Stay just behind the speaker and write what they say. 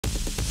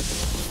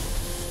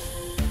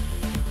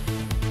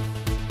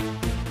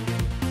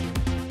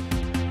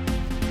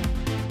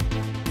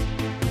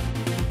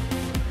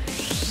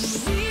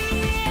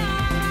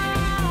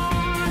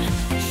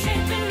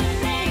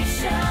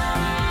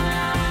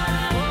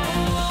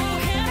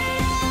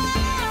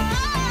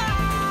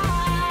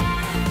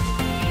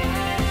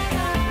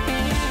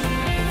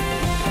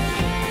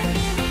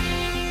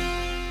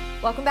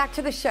Welcome back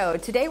to the show.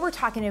 Today we're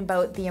talking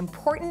about the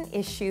important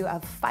issue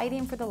of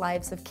fighting for the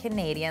lives of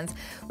Canadians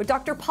with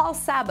Dr. Paul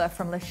Saba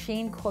from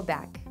Lachine,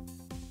 Quebec.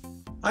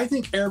 I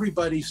think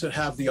everybody should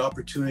have the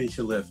opportunity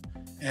to live.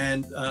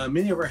 And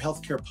many of our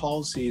healthcare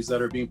policies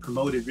that are being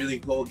promoted really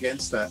go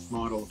against that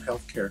model of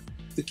healthcare.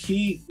 The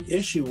key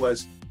issue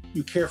was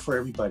you care for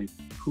everybody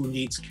who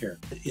needs care.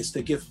 It's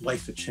to give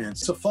life a chance.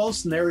 It's a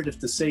false narrative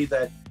to say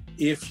that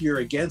if you're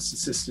against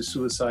assisted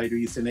suicide or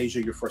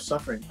euthanasia, you're for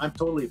suffering. I'm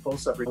totally opposed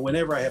to suffering.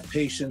 Whenever I have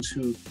patients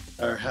who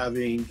are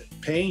having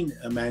pain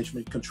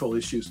management control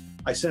issues,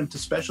 I send them to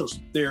specialists.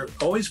 They're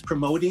always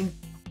promoting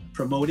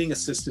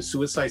assisted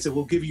suicide. So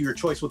we'll give you your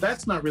choice. Well,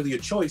 that's not really a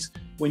choice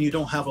when you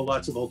don't have a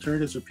lots of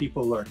alternatives or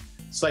people are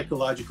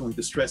psychologically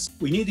distressed.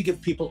 We need to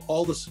give people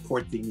all the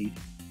support they need.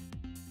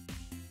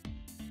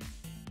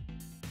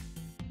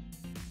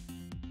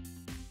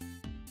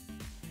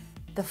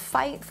 The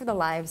fight for the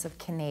lives of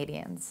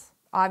Canadians.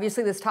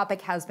 Obviously, this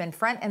topic has been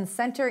front and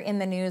center in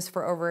the news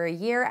for over a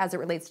year as it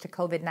relates to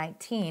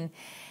COVID-19.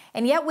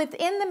 And yet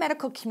within the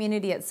medical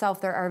community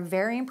itself, there are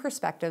varying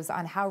perspectives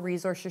on how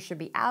resources should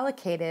be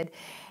allocated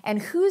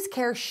and whose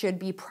care should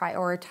be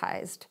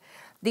prioritized.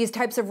 These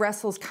types of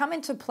wrestles come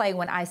into play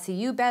when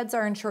I.C.U. beds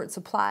are in short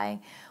supply,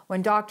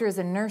 when doctors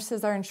and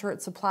nurses are in short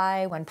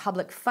supply, when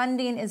public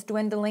funding is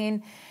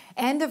dwindling,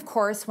 and of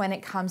course, when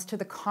it comes to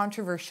the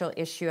controversial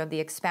issue of the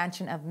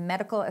expansion of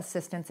medical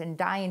assistance in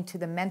dying to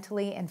the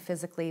mentally and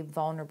physically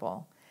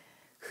vulnerable.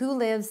 Who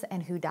lives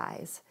and who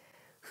dies?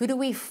 Who do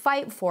we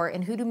fight for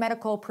and who do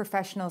medical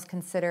professionals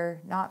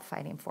consider not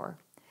fighting for?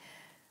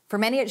 For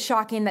many, it's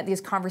shocking that these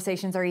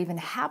conversations are even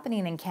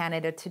happening in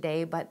Canada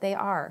today, but they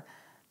are.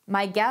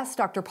 My guest,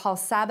 Dr. Paul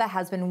Saba,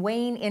 has been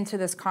weighing into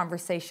this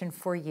conversation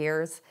for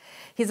years.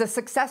 He's a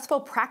successful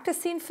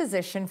practicing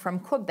physician from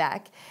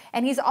Quebec,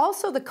 and he's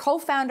also the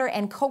co-founder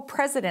and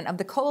co-president of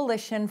the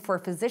Coalition for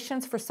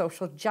Physicians for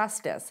Social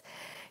Justice.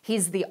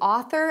 He's the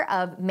author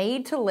of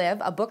Made to Live,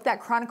 a book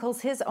that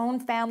chronicles his own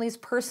family's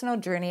personal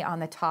journey on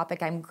the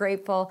topic. I'm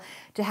grateful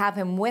to have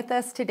him with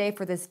us today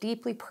for this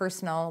deeply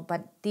personal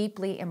but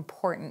deeply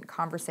important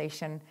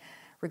conversation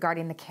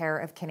regarding the care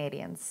of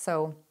Canadians.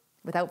 So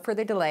without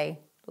further delay,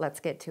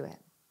 let's get to it.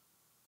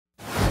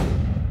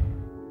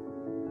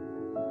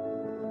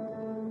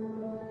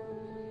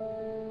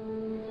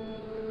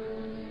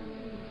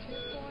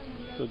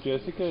 So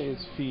Jessica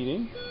is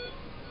feeding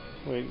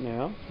right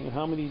now. And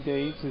how many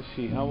days is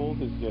she? How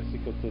old is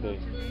Jessica today?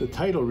 The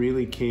title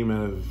really came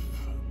out of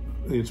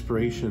the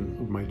inspiration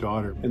of my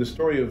daughter. And the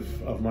story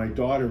of my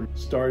daughter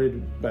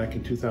started back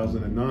in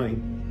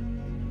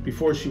 2009.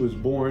 Before she was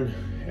born,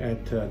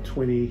 at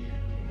 20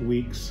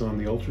 weeks on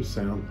the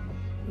ultrasound,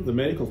 the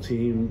medical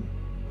team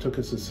took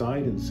us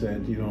aside and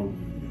said, you know,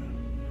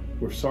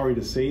 we're sorry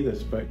to say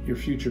this, but your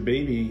future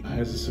baby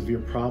has a severe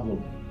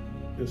problem,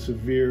 a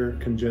severe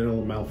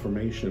congenital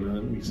malformation.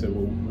 And we said,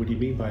 well, what do you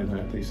mean by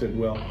that? They said,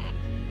 well,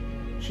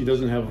 she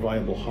doesn't have a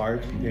viable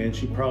heart and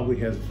she probably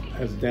has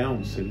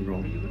Down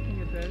syndrome.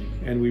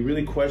 And we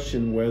really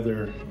questioned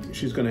whether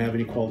she's going to have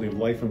any quality of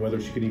life and whether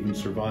she could even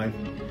survive.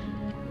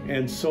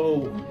 And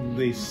so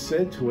they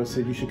said to us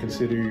that you should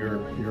consider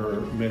your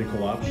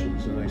medical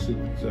options. And I said,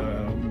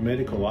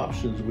 medical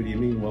options, what do you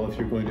mean? Well, if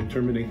you're going to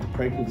terminate the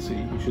pregnancy,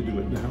 you should do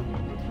it now.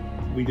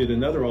 We did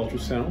another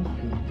ultrasound,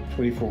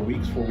 24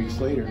 weeks, 4 weeks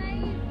later,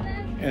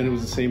 and it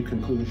was the same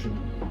conclusion.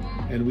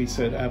 And we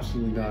said,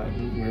 absolutely not.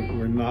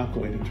 We're not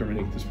going to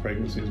terminate this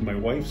pregnancy. As my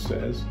wife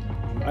says,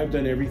 I've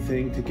done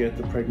everything to get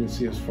the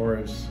pregnancy as far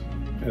as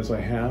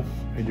I have,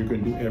 and you're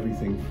going to do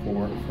everything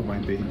for my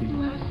baby.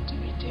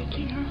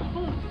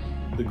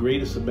 The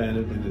greatest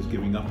abandonment is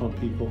giving up on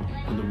people,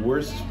 and the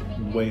worst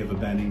way of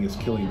abandoning is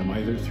killing them,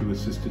 either through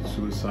assisted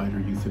suicide or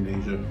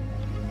euthanasia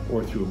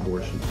or through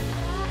abortion.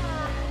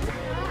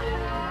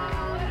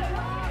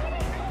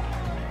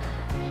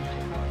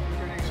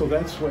 So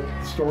that's what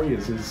the story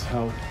is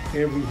how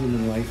every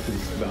human life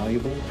is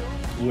valuable,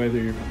 whether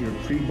you're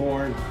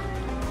preborn,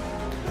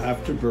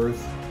 after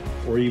birth,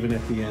 or even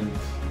at the end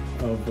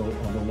of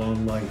a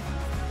long life.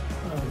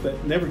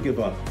 But never give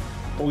up.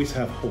 Always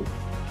have hope.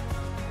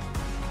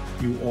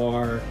 You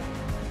are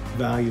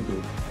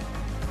valuable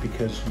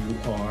because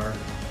you are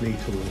made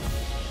to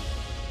live.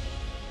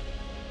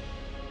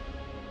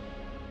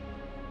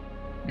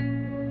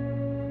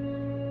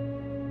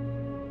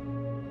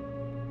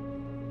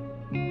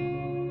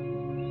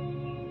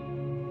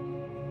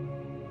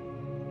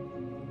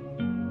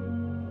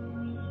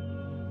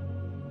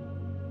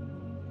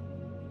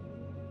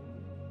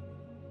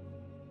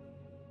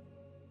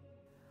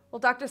 Well,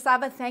 Dr.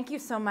 Saba, thank you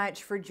so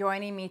much for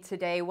joining me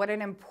today. What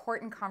an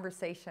important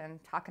conversation,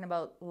 talking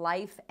about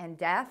life and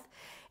death.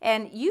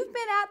 And you've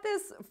been at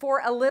this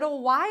for a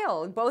little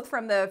while, both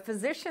from the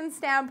physician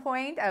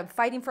standpoint of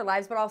fighting for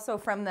lives, but also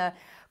from the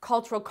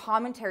cultural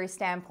commentary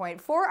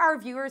standpoint. For our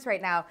viewers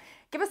right now,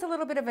 give us a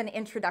little bit of an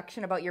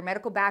introduction about your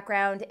medical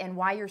background and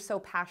why you're so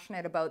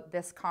passionate about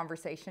this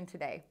conversation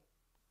today.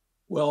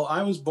 Well,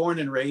 I was born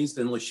and raised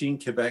in Lachine,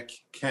 Quebec,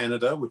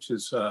 Canada, which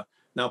is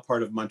now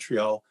part of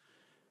Montreal.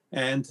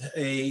 And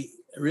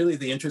really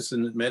the interest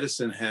in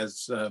medicine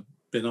has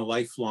been a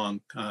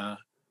lifelong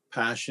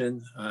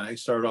passion. I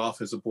started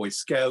off as a Boy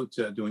Scout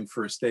doing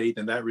first aid,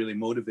 and that really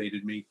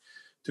motivated me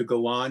to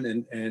go on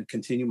and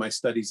continue my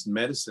studies in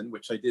medicine,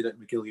 which I did at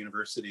McGill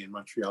University in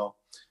Montreal.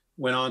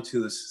 Went on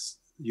to the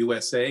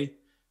USA,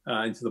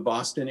 into the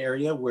Boston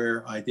area,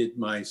 where I did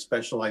my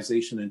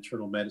specialization in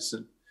internal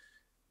medicine.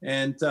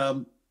 And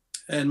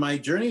my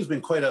journey has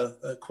been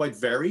quite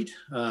varied.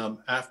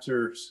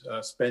 After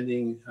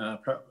spending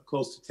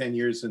close to 10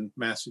 years in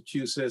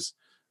Massachusetts,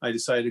 I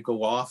decided to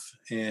go off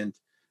and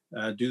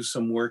do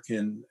some work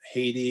in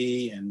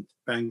Haiti and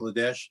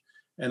Bangladesh.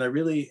 And I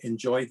really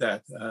enjoyed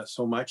that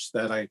so much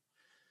that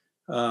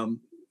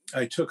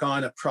I took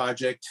on a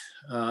project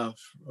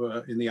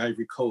in the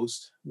Ivory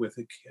Coast with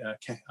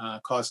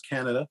Cause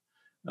Canada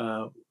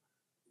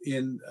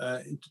in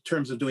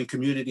terms of doing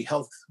community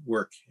health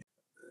work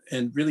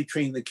and really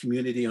training the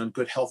community on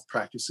good health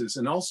practices.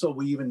 And also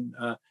we even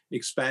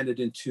expanded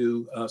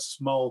into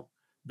small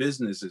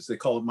businesses. They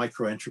call it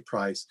micro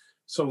enterprise.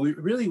 So it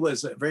really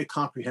was a very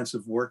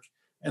comprehensive work,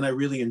 and I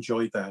really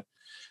enjoyed that.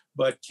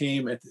 But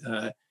came at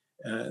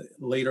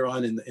later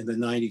on in the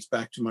 90s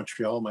back to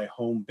Montreal, my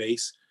home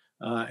base,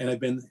 and I've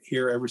been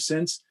here ever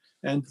since,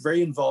 and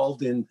very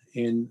involved in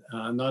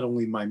not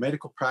only my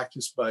medical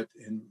practice, but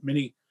in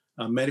many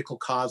medical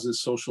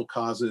causes, social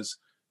causes,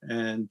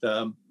 and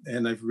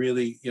I've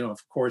really,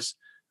 of course,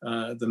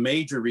 the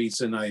major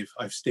reason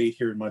I've stayed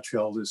here in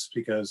Montreal is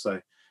because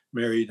I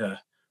married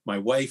my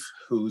wife,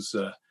 who's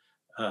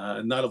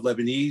not of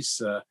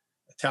Lebanese,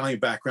 Italian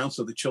background,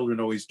 so the children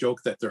always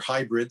joke that they're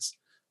hybrids.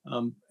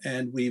 And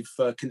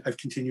I've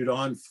continued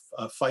on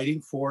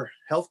fighting for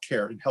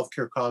healthcare and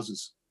healthcare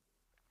causes.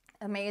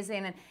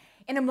 Amazing. And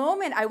in a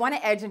moment, I want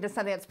to edge into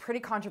something that's pretty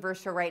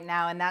controversial right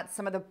now, and that's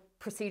some of the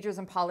procedures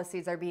and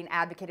policies that are being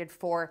advocated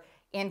for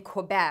in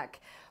Quebec.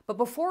 But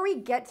before we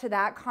get to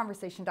that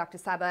conversation, Dr.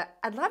 Saba,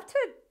 I'd love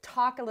to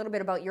talk a little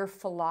bit about your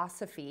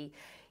philosophy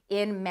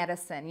in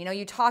medicine.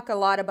 You talk a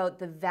lot about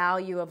the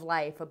value of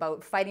life,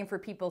 about fighting for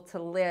people to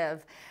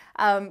live.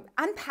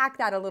 Unpack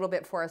that a little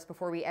bit for us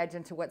before we edge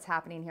into what's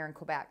happening here in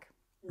Quebec.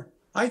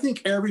 I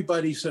think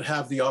everybody should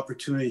have the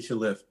opportunity to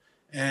live.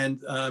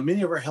 And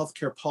many of our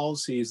healthcare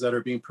policies that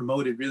are being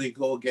promoted really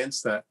go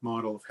against that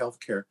model of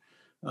healthcare.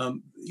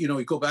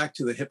 We go back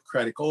to the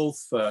Hippocratic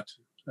Oath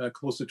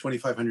close to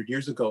 2,500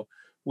 years ago,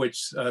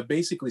 which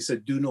basically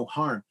said, do no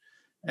harm.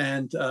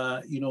 And,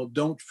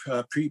 don't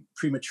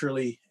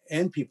prematurely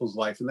end people's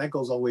life. And that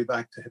goes all the way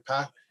back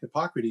to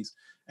Hippocrates.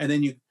 And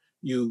then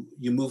you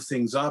move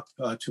things up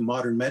to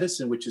modern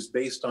medicine, which is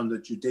based on the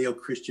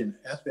Judeo-Christian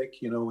ethic.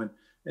 And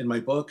in my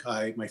book,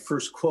 my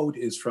first quote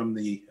is from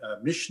the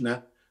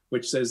Mishnah,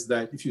 which says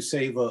that if you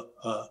save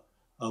a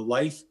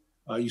life,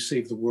 you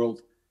save the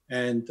world.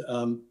 And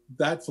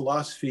that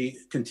philosophy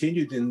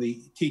continued in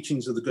the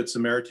teachings of the Good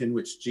Samaritan,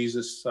 which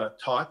Jesus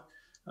taught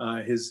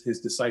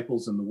his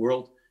disciples in the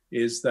world,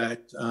 is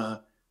that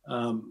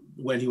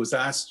when he was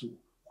asked,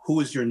 who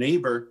is your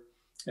neighbor?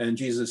 And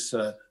Jesus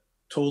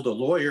told a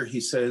lawyer, he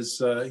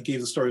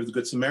gave the story of the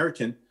Good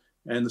Samaritan.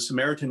 And the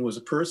Samaritan was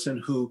a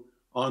person who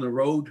on the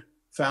road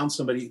found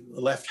somebody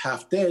left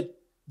half dead,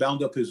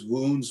 bound up his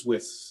wounds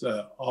with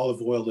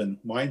olive oil and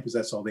wine, because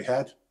that's all they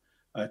had,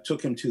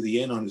 took him to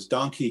the inn on his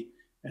donkey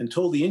and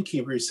told the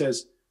innkeeper, he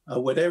says,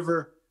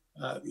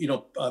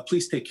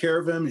 please take care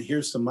of him, and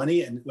here's some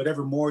money, and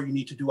whatever more you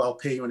need to do, I'll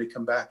pay you when I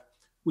come back.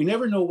 We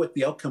never know what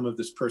the outcome of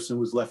this person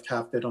who was left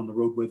half dead on the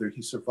road, whether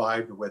he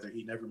survived or whether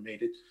he never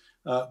made it.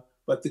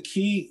 But the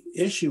key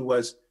issue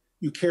was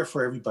you care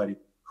for everybody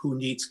who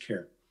needs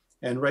care.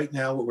 And right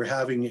now, what we're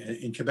having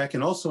in Quebec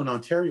and also in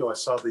Ontario, I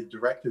saw the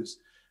directives,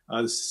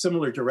 the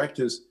similar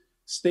directives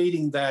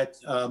stating that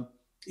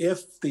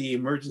if the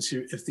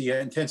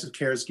intensive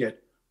cares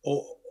get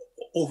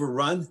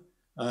overrun,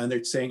 and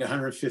they're saying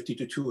 150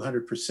 to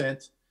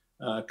 200%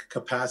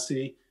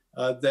 capacity,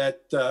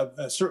 that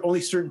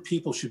only certain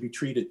people should be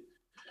treated.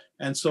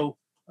 And so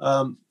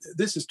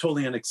this is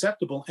totally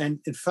unacceptable. And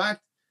in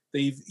fact,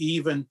 they've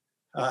even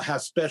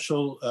have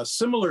special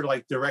similar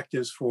like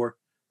directives for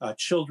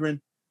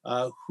children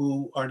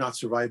who are not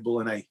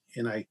survivable.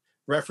 And I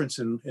reference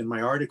in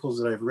my articles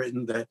that I've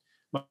written that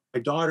my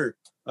daughter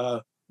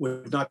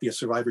would not be a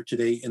survivor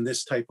today in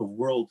this type of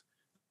world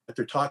that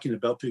they're talking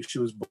about, because she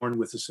was born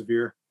with a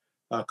severe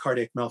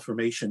cardiac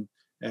malformation.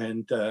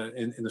 And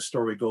the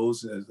story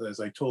goes, as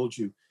I told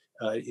you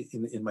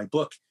in my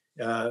book,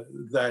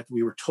 that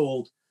we were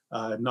told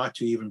not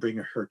to even bring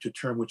her to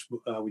term, which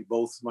we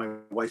both, my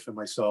wife and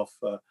myself,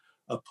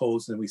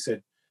 opposed. And we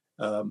said,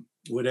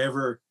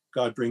 whatever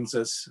God brings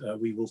us,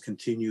 we will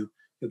continue.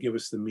 He'll give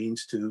us the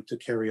means to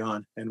carry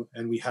on,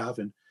 and we have.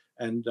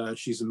 And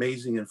she's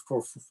amazing. And of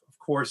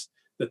course,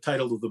 the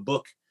title of the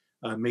book,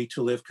 Made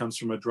to Live, comes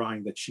from a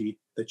drawing that she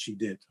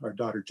did, our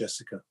daughter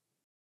Jessica.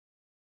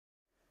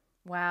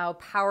 Wow,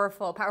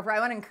 powerful, powerful. I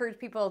want to encourage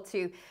people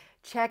to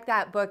check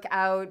that book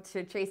out,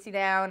 to chase you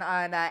down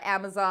on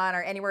Amazon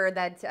or anywhere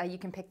that you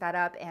can pick that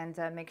up, and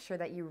make sure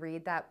that you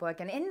read that book.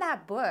 And in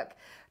that book,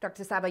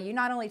 Dr. Saba, you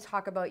not only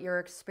talk about your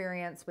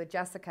experience with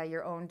Jessica,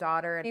 your own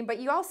daughter, but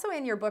you also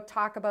in your book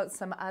talk about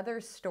some other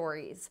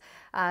stories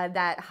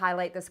that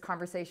highlight this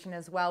conversation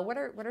as well. What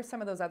are some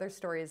of those other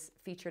stories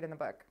featured in the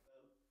book?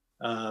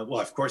 Well,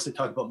 of course, I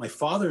talk about my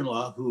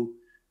father-in-law who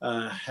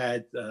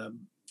had a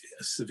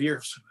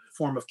severe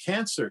form of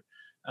cancer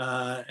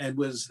and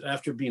was,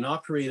 after being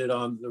operated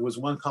on, there was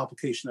one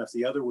complication after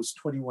the other, was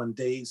 21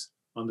 days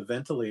on the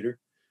ventilator.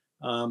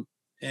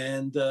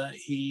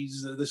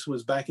 This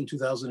was back in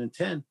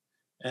 2010.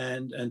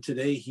 And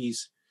today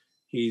he's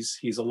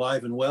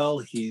alive and well.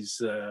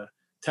 He's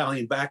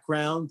Italian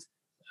background.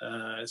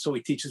 So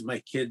he teaches my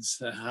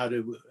kids how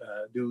to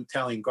do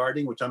Italian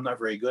gardening, which I'm not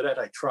very good at.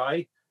 I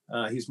try.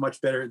 He's much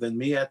better than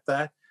me at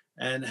that,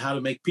 and how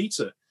to make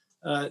pizza.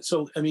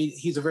 So, I mean,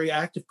 he's a very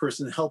active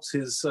person, helps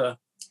his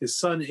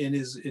son in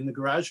the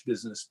garage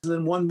business. And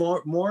then one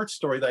more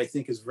story that I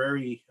think is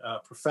very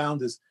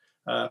profound is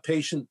a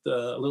patient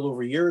a little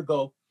over a year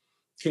ago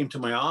came to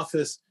my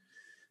office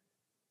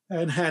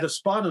and had a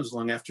spot on his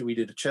lung after we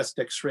did a chest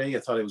X-ray. I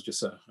thought it was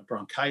just a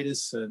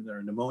bronchitis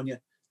or pneumonia.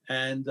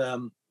 And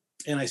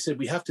I said,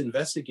 we have to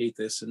investigate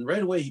this. And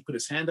right away he put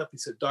his hand up. He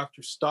said,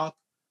 "Doctor, stop.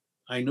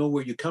 I know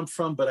where you come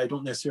from, but I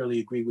don't necessarily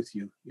agree with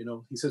you." You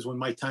know, he says, when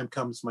my time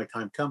comes, my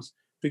time comes.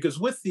 Because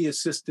with the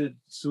assisted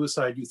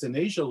suicide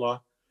euthanasia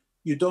law,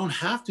 you don't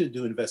have to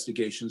do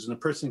investigations, and a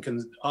person can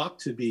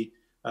opt to be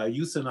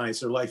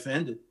euthanized or life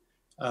ended,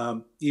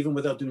 even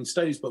without doing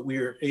studies. But we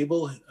were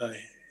able,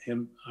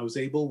 I was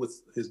able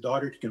with his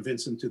daughter to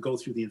convince him to go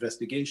through the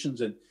investigations,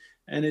 and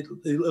it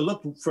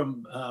looked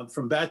from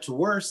bad to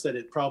worse that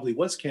it probably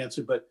was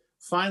cancer. But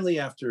finally,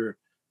 after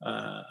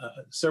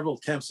several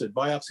attempts at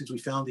biopsies, we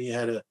found he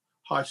had a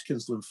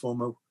Hodgkin's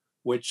lymphoma,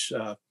 which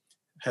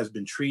has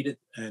been treated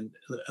and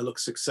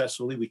looks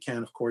successfully. We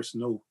can't, of course,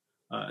 know.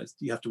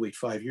 You have to wait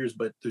 5 years,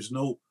 but there's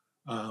no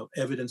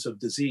evidence of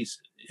disease.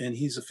 And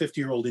he's a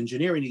 50-year-old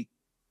engineer, and he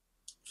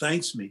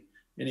thanks me,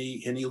 and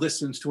he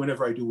listens to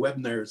whenever I do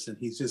webinars, and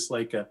he's just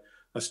like a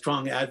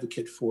strong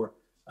advocate for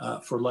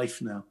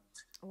life now.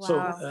 Wow.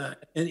 So,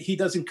 and he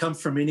doesn't come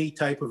from any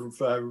type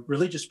of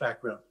religious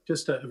background,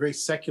 just a very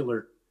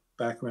secular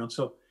background.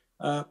 So,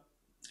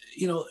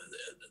 you know,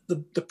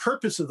 the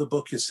purpose of the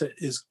book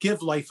is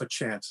give life a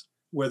chance.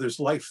 Where there's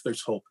life,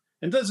 there's hope.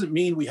 And doesn't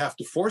mean we have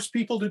to force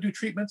people to do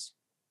treatments.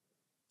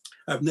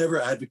 I've never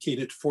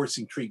advocated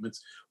forcing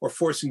treatments or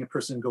forcing a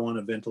person to go on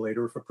a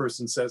ventilator. If a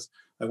person says,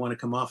 "I want to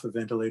come off a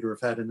ventilator,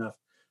 I've had enough,"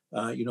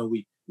 you know,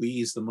 we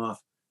ease them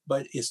off.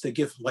 But it's to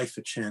give life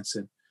a chance.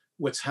 And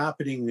what's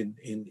happening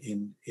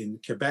in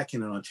Quebec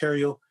and in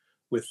Ontario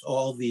with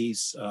all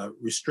these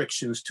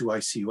restrictions to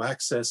I.C.U.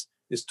 access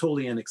is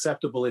totally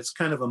unacceptable. It's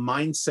kind of a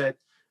mindset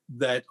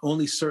that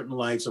only certain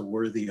lives are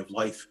worthy of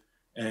life,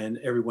 and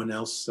everyone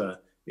else,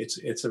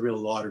 it's a real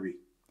lottery.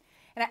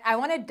 And I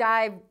want to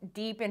dive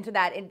deep into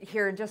that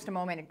here in just a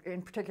moment,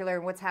 in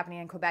particular what's happening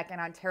in Quebec and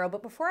Ontario.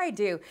 But before I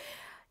do,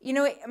 you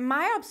know,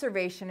 my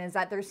observation is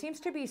that there seems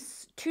to be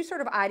two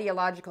sort of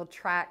ideological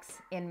tracks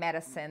in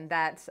medicine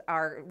that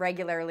are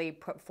regularly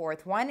put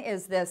forth. One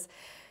is this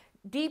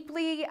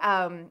deeply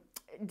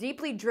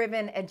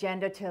driven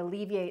agenda to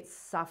alleviate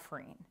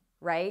suffering,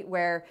 right?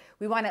 Where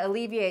we want to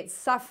alleviate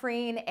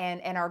suffering,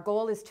 and our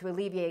goal is to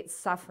alleviate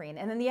suffering.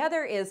 And then the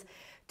other is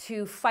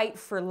to fight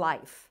for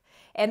life.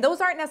 And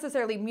those aren't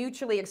necessarily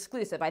mutually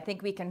exclusive. I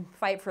think we can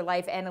fight for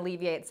life and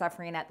alleviate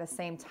suffering at the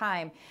same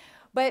time.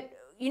 But,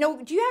 you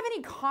know, do you have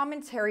any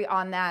commentary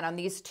on that, on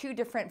these two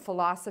different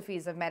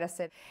philosophies of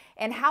medicine,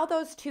 and how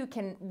those two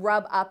can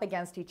rub up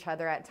against each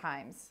other at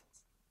times?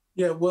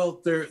 Yeah,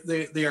 well,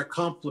 they are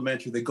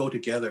complementary. They go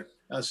together.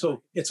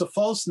 So it's a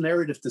false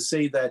narrative to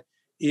say that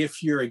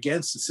if you're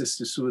against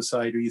assisted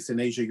suicide or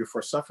euthanasia, you're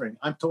for suffering.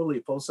 I'm totally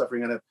opposed to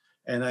suffering.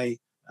 And I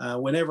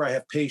whenever I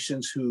have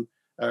patients who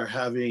are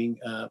having,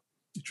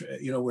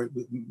 you know,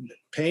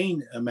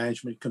 pain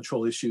management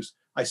control issues,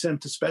 I send them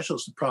to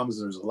specialists. The problem is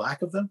there's a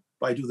lack of them,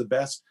 but I do the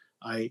best.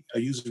 I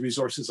use the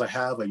resources I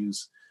have. I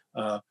use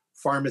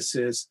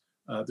pharmacists.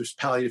 There's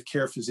palliative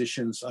care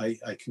physicians I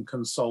can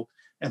consult.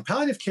 And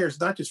palliative care is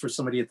not just for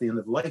somebody at the end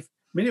of life.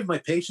 Many of my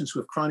patients who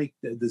have chronic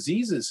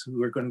diseases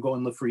who are going to go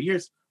and live for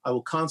years, I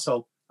will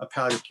consult a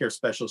palliative care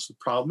specialist. The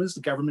problem is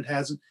the government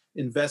hasn't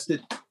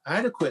invested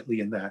adequately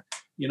in that.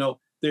 You know,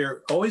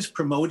 they're always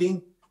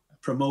promoting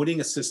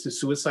assisted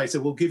suicide. Say,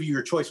 we'll give you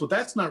your choice. Well,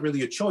 that's not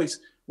really a choice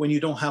when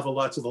you don't have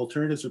lots of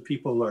alternatives, or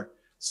people are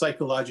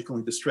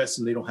psychologically distressed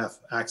and they don't have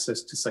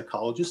access to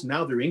psychologists.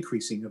 Now they're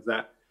increasing of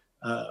that,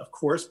 of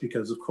course,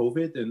 because of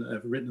COVID, and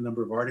I've written a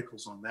number of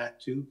articles on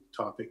that too,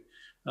 topic.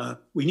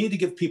 We need to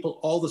give people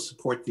all the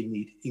support they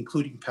need,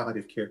 including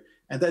palliative care.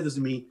 And that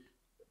doesn't mean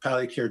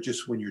palliative care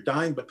just when you're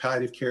dying, but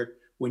palliative care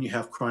when you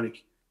have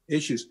chronic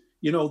issues.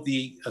 You know,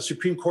 the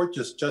Supreme Court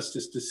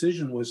Justice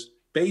decision was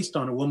based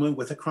on a woman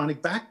with a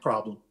chronic back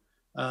problem,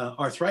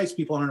 arthritis.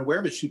 People aren't aware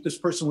of it. This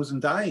person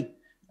wasn't dying.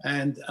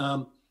 And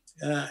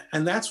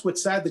And that's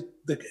what's sad.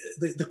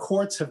 The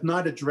courts have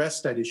not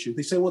addressed that issue.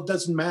 They say, well, it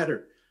doesn't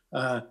matter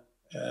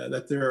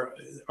that there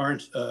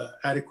aren't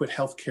adequate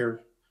health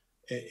care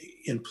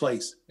in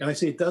place. And I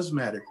say it does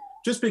matter.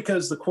 Just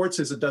because the court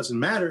says it doesn't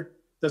matter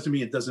doesn't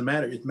mean it doesn't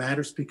matter. It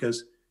matters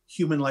because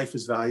human life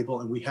is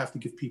valuable and we have to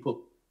give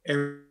people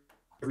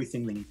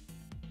everything they need.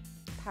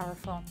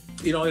 Powerful.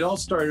 You know, it all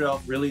started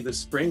out really this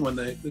spring when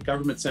the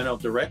government sent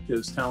out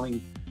directives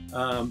telling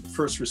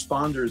first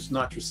responders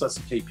not to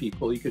resuscitate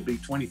people. You could be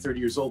 20, 30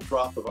 years old,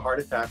 drop of a heart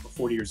attack, or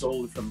 40 years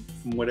old from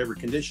whatever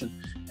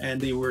condition,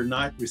 and they were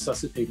not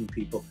resuscitating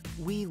people.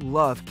 We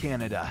love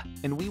Canada,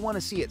 and we want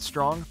to see it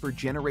strong for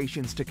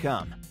generations to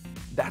come.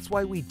 That's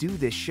why we do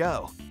this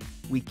show.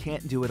 We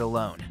can't do it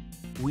alone.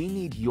 We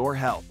need your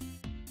help.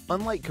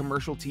 Unlike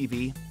commercial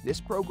TV,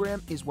 this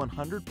program is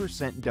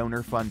 100%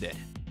 donor funded.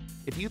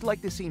 If you'd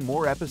like to see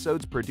more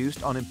episodes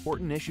produced on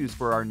important issues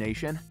for our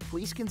nation,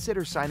 please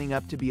consider signing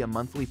up to be a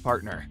monthly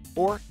partner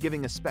or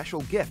giving a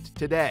special gift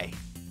today.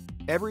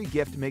 Every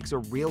gift makes a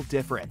real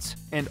difference,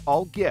 and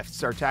all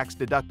gifts are tax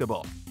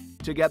deductible.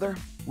 Together,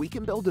 we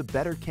can build a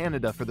better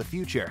Canada for the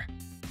future.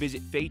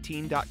 Visit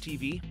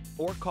fayteen.tv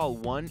or call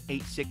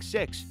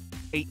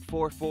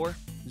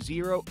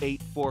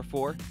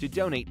 1-866-844-0844 to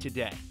donate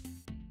today.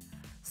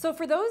 So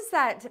for those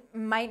that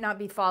might not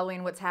be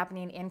following what's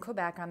happening in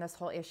Quebec on this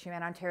whole issue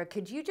in Ontario,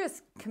 could you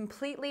just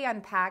completely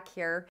unpack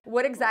here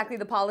what exactly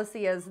the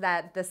policy is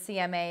that the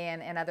CMA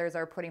and others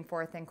are putting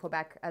forth in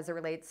Quebec as it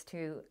relates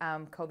to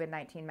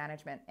COVID-19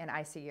 management in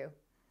I.C.U?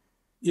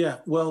 Yeah,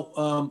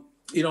 well,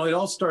 you know, it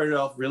all started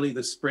off really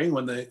this spring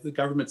when the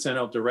government sent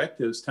out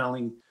directives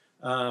telling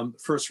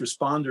first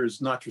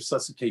responders not to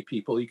resuscitate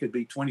people. You could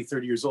be 20,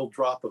 30 years old,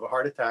 drop of a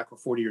heart attack, or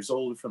 40 years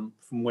old from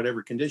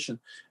whatever condition,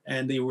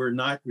 and they were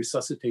not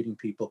resuscitating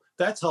people.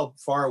 That's how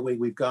far away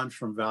we've gone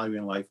from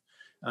valuing life.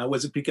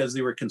 Was it because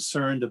they were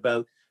concerned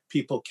about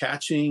people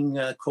catching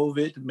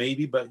COVID?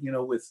 Maybe, but you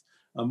know, with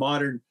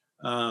modern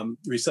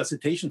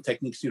resuscitation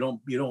techniques, you don't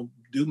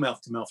do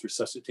mouth-to-mouth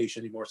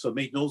resuscitation anymore. So it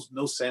made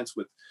no sense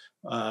with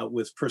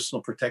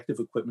personal protective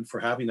equipment for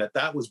having that.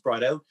 That was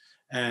brought out,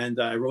 and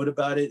I wrote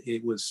about it.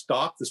 It was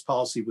stopped. This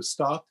policy was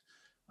stopped.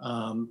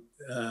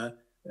 The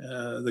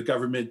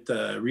government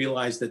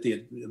realized that they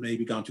had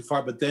maybe gone too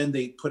far, but then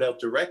they put out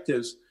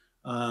directives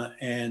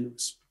and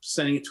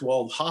sending it to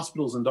all the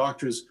hospitals and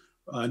doctors,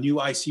 new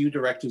I.C.U.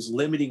 directives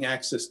limiting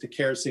access to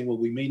care, saying, well,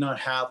 we may not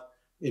have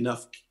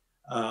enough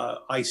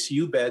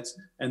I.C.U. beds,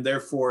 and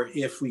therefore,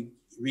 if we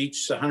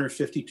reach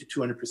 150 to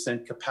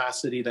 200%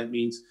 capacity, that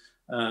means,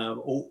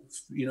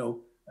 let's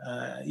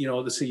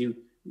say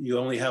you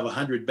only have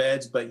 100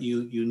 beds, but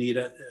you need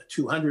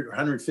 200 or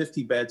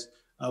 150 beds.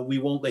 We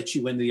won't let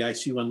you in the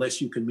I.C.U.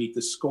 unless you can meet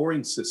the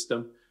scoring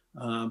system,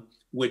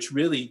 which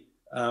really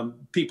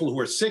people who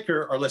are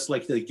sicker are less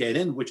likely to get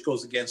in, which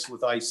goes against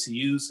with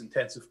I.C.U.s,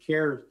 intensive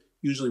care.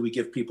 Usually, we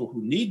give people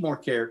who need more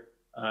care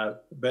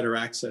better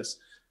access.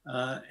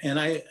 And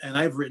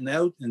I've written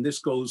out, and this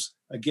goes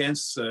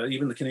against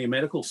even the Canadian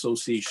Medical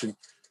Association,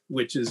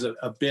 which is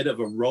a bit of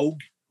a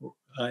rogue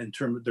in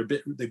terms of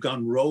they've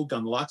gone rogue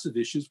on lots of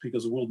issues,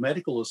 because the World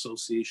Medical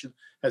Association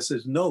has said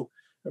no.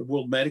 The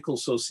World Medical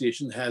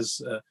Association has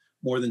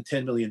more than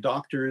 10 million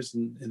doctors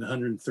in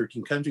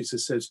 113 countries. It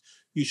says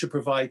you should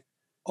provide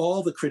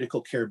all the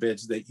critical care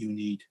beds that you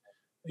need.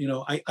 You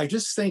know, I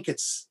just think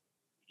it's,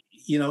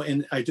 you know,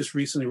 and I just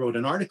recently wrote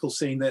an article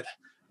saying that,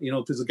 you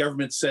know, because the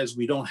government says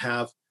we don't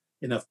have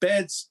enough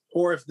beds,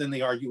 or if then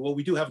they argue, well,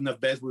 we do have enough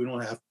beds, but we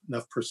don't have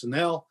enough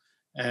personnel.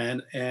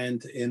 And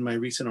in my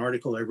recent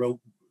article, I wrote,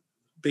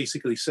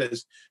 basically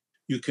says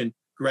you can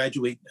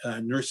graduate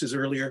nurses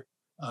earlier,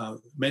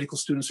 medical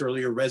students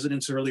earlier,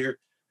 residents earlier,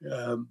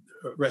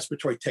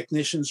 respiratory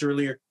technicians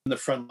earlier in the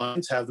front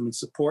lines, have them in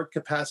support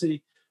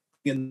capacity,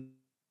 in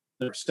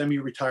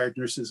semi-retired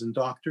nurses and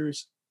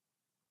doctors,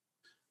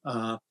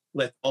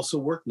 let also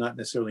work, not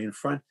necessarily in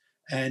front,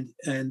 and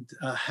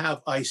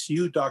have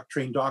I.C.U.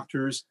 trained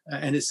doctors,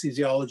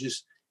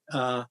 anesthesiologists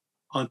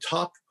on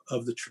top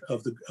of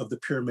the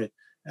pyramid,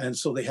 and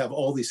so they have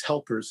all these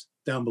helpers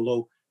down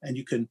below, and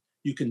you can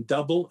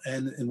double.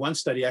 And in one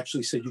study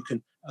actually said you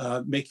can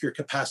make your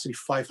capacity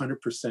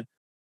 500%.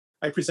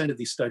 I presented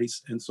these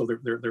studies, and so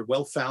they're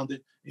well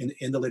founded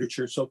in the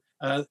literature. So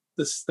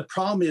the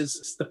problem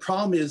is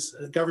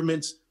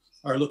governments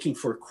are looking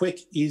for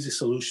quick, easy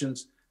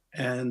solutions,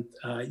 and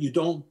you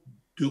don't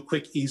do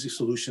quick, easy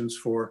solutions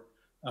for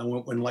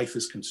when life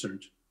is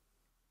concerned.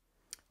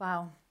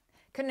 Wow.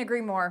 Couldn't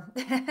agree more.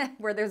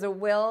 Where there's a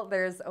will,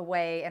 there's a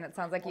way, and it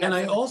sounds like you. And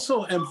I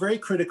also am very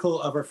critical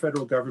of our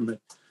federal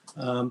government.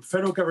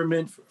 Federal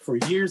government for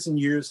years and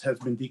years has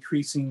been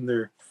decreasing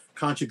their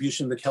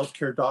contribution to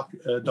healthcare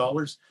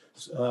dollars.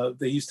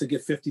 They used to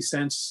get 50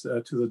 cents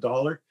to the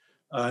dollar.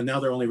 Now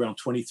they're only around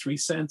 23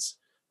 cents.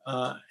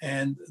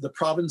 And the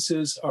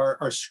provinces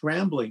are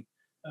scrambling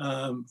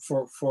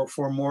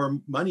for more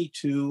money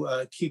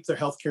to keep their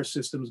healthcare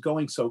systems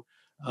going. So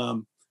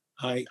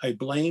I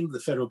blame the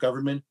federal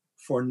government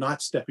for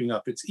not stepping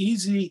up. It's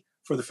easy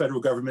for the federal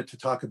government to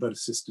talk about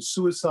assisted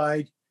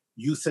suicide,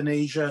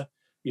 euthanasia,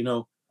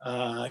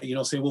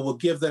 saying, well, we'll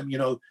give them,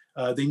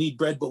 they need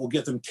bread, but we'll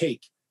give them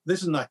cake.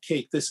 This is not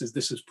cake. This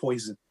is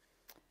poison.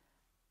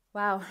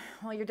 Wow.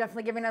 Well, you're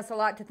definitely giving us a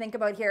lot to think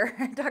about here,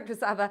 Dr.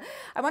 Saba.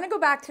 I want to go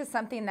back to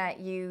something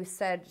that you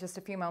said just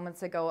a few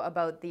moments ago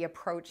about the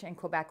approach in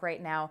Quebec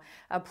right now,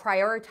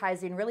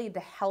 prioritizing really the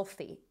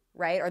healthy,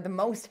 right, or the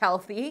most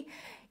healthy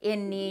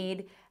in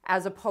need,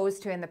 as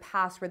opposed to in the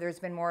past where there's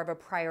been more of a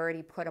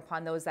priority put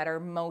upon those that are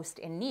most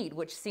in need,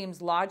 which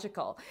seems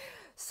logical.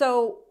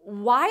 So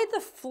why the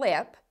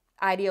flip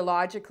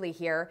ideologically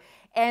here?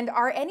 And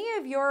are any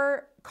of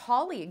your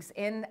colleagues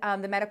in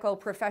the medical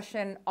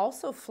profession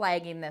also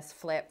flagging this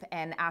flip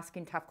and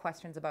asking tough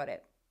questions about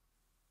it?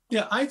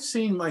 Yeah, I've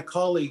seen my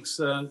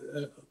colleagues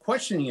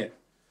questioning it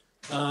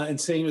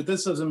and saying that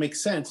this doesn't make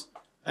sense.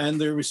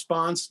 And their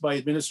response by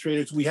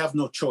administrators, we have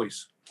no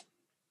choice.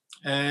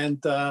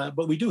 And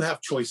but we do have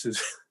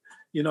choices.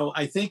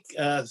 I think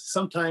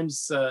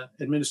sometimes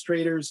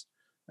administrators,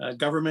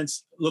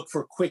 governments look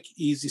for quick,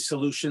 easy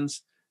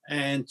solutions,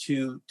 and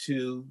to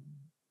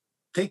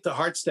take the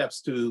hard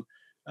steps to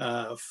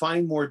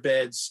find more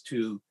beds,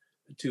 to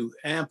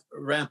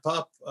ramp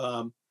up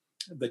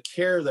the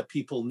care that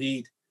people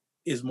need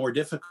is more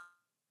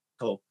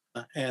difficult.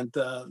 And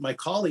my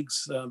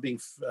colleagues, being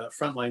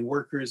frontline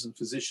workers and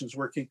physicians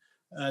working,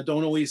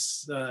 don't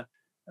always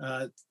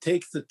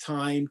take the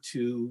time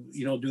to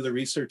do the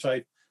research.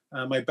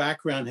 My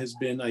background has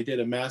been, I did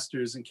a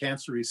master's in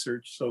cancer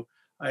research, so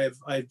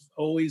I've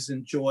always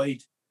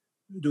enjoyed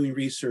doing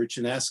research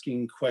and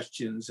asking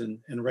questions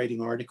and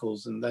writing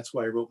articles, and that's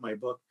why I wrote my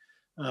book.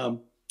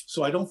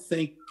 So I don't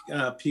think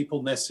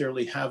people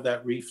necessarily have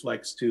that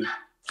reflex to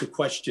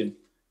question.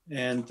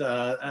 And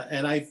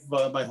I've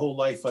my whole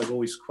life I've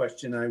always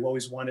questioned. I've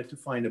always wanted to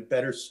find a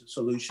better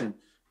solution.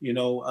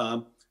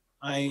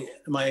 My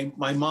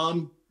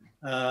mom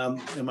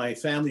and my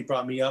family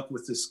brought me up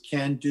with this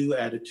can-do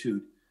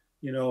attitude.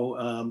 We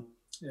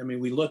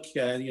look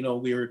at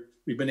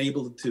we've been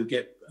able to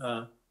get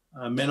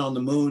men on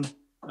the moon.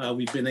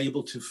 We've been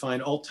able to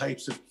find all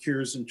types of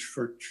cures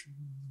for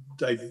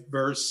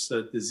diverse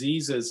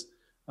diseases.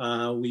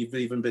 We've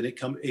even been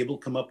able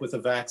to come up with a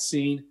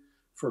vaccine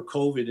for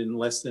COVID in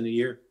less than a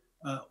year.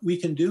 We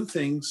can do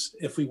things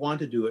if we want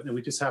to do it, and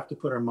we just have to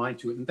put our mind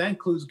to it. And that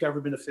includes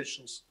government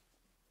officials.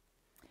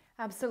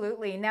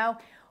 Absolutely. Now,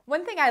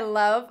 one thing I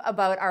love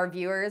about our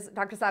viewers,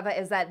 Dr. Saba,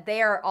 is that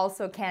they are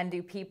also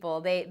can-do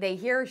people. They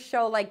hear a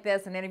show like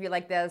this, an interview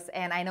like this,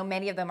 and I know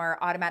many of them are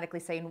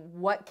automatically saying,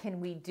 what can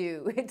we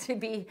do to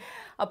be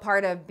a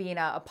part of being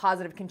a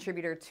positive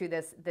contributor to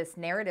this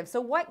narrative?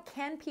 So what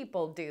can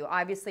people do?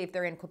 Obviously, if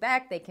they're in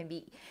Quebec, they can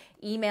be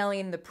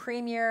emailing the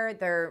Premier,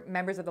 they're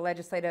members of the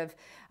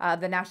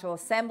the National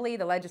Assembly,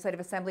 the legislative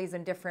assemblies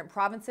in different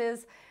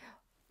provinces.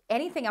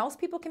 Anything else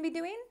people can be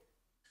doing?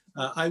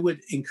 I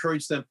would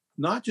encourage them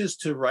not just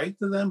to write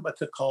to them, but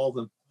to call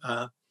them.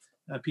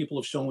 People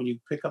have shown when you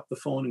pick up the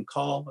phone and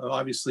call,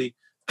 obviously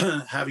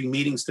having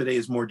meetings today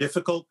is more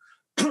difficult,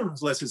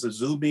 unless it's a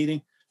Zoom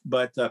meeting,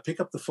 but pick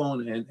up the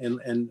phone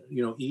and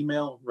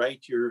email,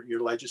 write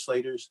your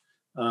legislators,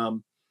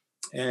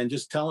 and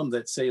just tell them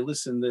that, say,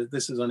 listen,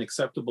 this is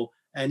unacceptable.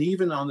 And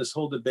even on this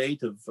whole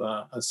debate of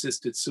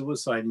assisted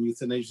suicide and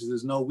euthanasia,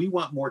 says, no, we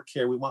want more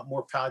care. We want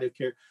more palliative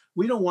care.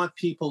 We don't want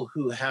people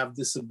who have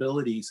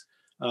disabilities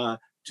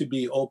to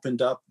be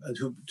opened up,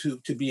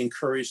 to be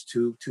encouraged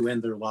to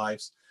end their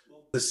lives.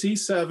 The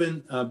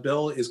C7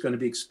 bill is going to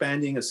be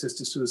expanding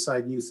assisted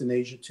suicide and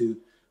euthanasia to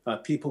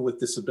people with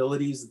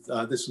disabilities.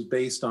 This was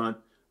based on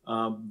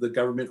the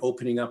government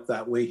opening up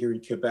that way here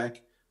in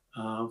Quebec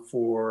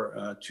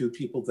for two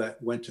people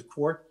that went to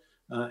court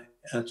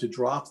to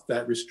drop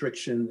that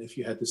restriction if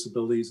you had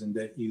disabilities and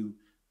that you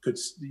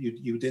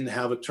didn't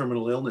have a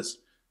terminal illness.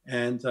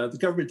 And the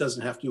government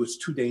doesn't have to. It's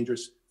too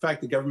dangerous. In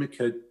fact, the government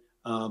could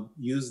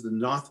use the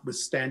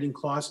notwithstanding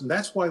clause. And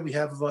that's why we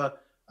have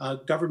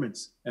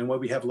governments and why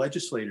we have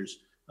legislators.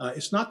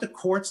 It's not the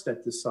courts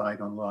that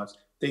decide on laws.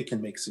 They can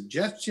make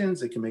suggestions,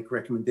 they can make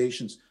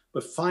recommendations,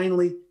 but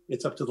finally,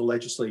 it's up to the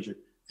legislature.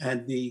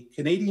 And the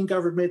Canadian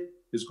government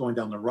is going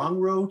down the wrong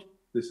road.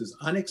 This is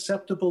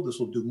unacceptable. This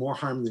will do more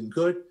harm than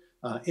good.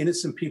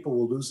 Innocent people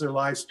will lose their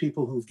lives.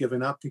 People who've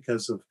given up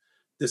because of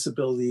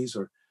disabilities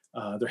or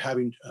they're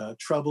having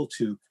trouble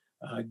to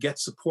get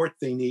support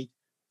they need.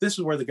 This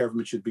is where the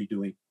government should be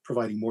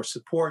providing more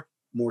support,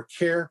 more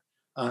care.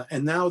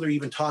 And now they're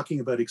even talking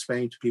about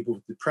expanding to people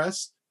with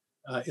depressed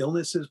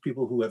illnesses,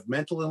 people who have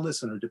mental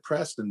illness and are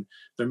depressed, and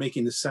they're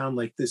making this sound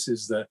like this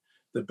is the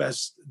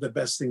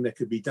best thing that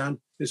could be done.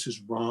 This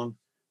is wrong.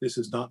 This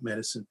is not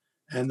medicine.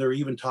 And they're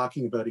even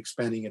talking about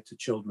expanding it to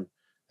children.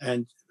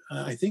 And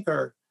I think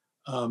our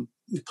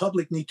the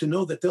public need to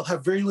know that they'll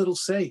have very little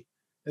say.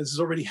 This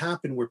has already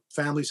happened where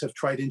families have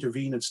tried to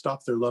intervene and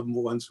stop their loved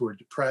ones who are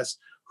depressed,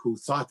 who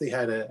thought they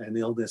had an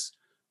illness,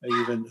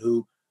 even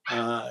who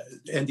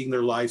ending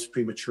their lives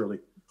prematurely.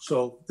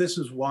 So this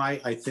is why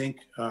I think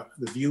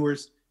the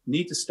viewers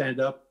need to stand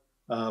up.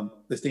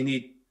 If they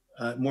need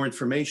more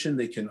information,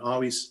 they can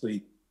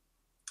obviously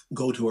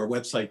go to our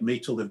website,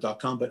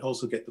 madeToLive.com, but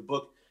also get the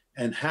book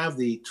and have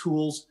the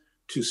tools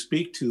to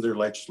speak to their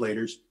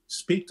legislators,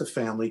 speak to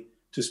family,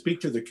 to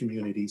speak to their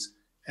communities.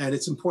 And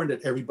it's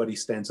important that everybody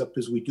stands up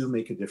because we do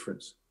make a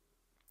difference.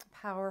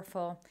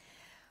 Powerful.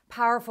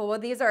 Powerful. Well,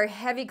 these are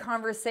heavy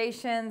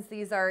conversations.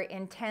 These are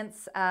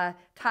intense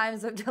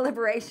times of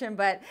deliberation,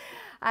 but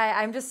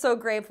I'm just so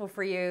grateful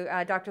for you,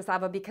 Dr.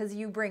 Saba, because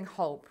you bring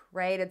hope,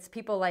 right? It's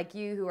people like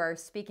you who are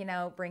speaking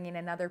out, bringing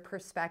another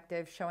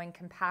perspective, showing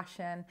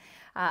compassion.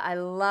 I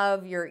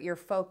love your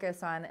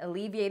focus on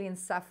alleviating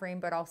suffering,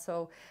 but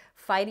also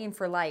fighting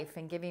for life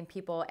and giving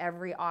people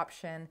every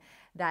option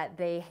that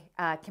they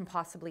can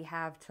possibly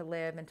have to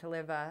live and to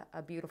live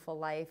a beautiful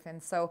life.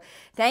 And so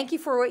thank you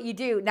for what you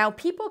do. Now,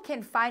 people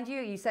can find you.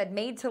 You said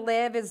Made to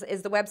Live is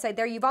the website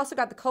there. You've also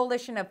got the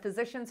Coalition of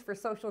Physicians for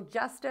Social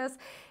Justice.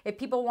 If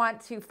people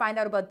want to find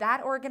out about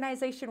that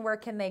organization, where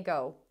can they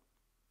go?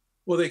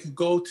 Well, they could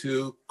go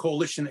to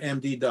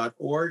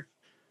coalitionmd.org,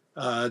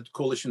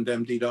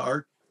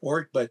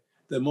 coalitionmd.org, but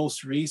the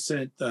most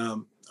recent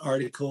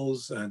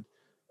articles and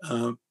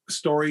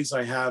stories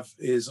I have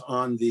is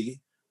on the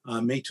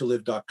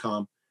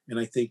madetolive.com. And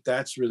I think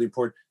that's really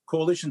important.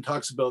 Coalition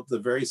talks about the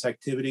various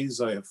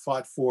activities I have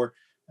fought for,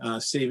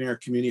 saving our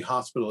community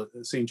hospital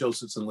at St.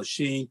 Joseph's and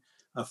Lachine,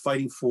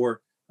 fighting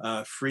for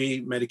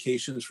free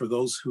medications for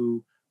those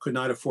who could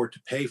not afford to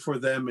pay for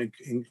them, and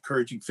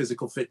encouraging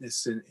physical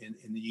fitness in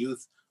the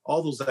youth.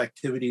 All those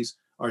activities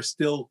are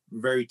still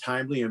very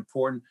timely and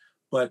important.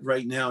 But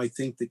right now, I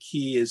think the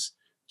key is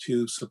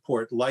to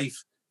support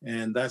life.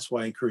 And that's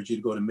why I encourage you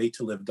to go to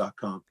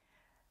madetolive.com.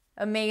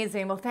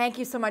 Amazing. Well, thank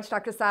you so much,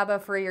 Dr. Saba,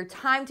 for your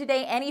time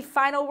today. Any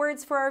final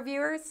words for our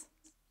viewers?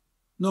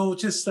 No,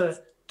 just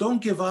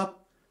don't give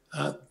up.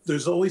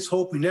 There's always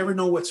hope. We never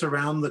know what's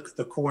around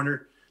the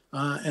corner.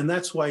 And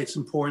that's why it's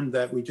important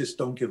that we just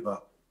don't give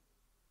up.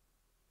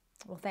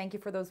 Well, thank you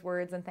for those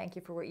words, and thank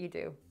you for what you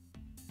do.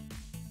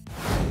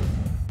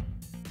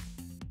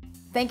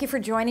 Thank you for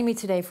joining me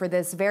today for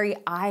this very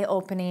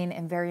eye-opening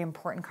and very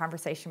important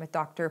conversation with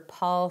Dr.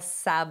 Paul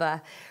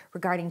Saba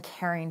regarding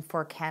caring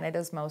for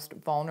Canada's most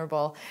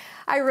vulnerable.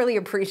 I really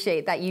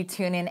appreciate that you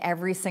tune in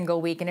every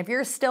single week. And if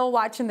you're still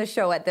watching the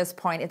show at this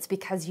point, it's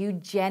because you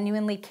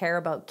genuinely care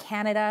about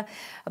Canada,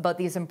 about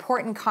these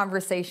important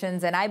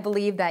conversations. And I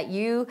believe that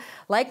you,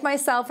 like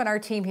myself and our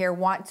team here,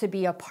 want to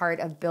be a part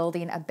of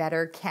building a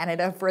better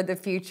Canada for the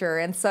future.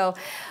 And so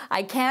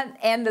I can't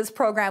end this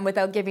program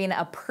without giving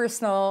a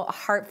personal,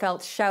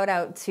 heartfelt shout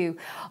out to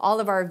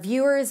all of our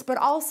viewers, but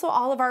also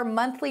all of our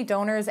monthly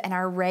donors and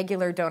our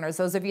regular donors.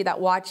 Those of you that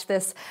watch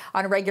this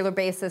on a regular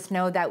basis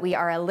know that we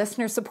are a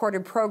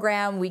listener-supported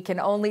program. We can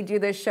only do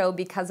this show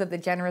because of the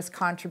generous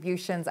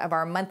contributions of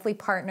our monthly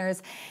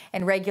partners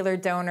and regular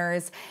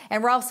donors.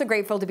 And we're also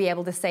grateful to be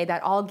able to say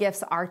that all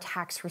gifts are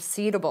tax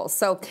receivable.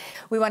 So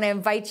we want to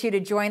invite you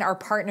to join our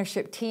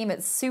partnership team.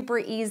 It's super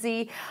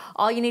easy.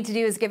 All you need to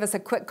do is give us a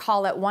quick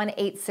call at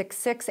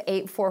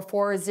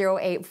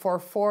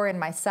 1-866-844-0844, and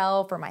myself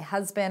or my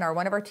husband or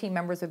one of our team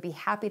members would be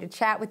happy to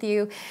chat with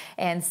you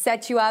and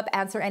set you up,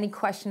 answer any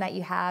question that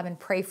you have, and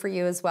pray for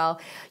you as well.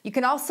 You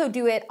can also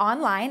do it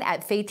online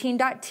at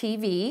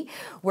fateen.tv,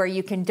 where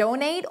you can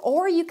donate,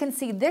 or you can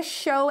see this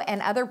show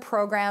and other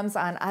programs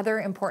on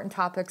other important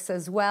topics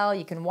as well.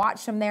 You can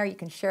watch them there. You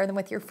can share them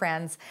with your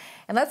friends.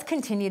 And let's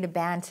continue to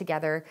band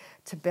together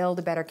to build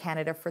a better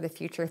Canada for the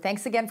future.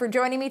 Thanks again for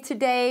joining me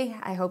today.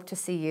 I hope to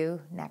see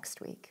you next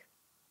week.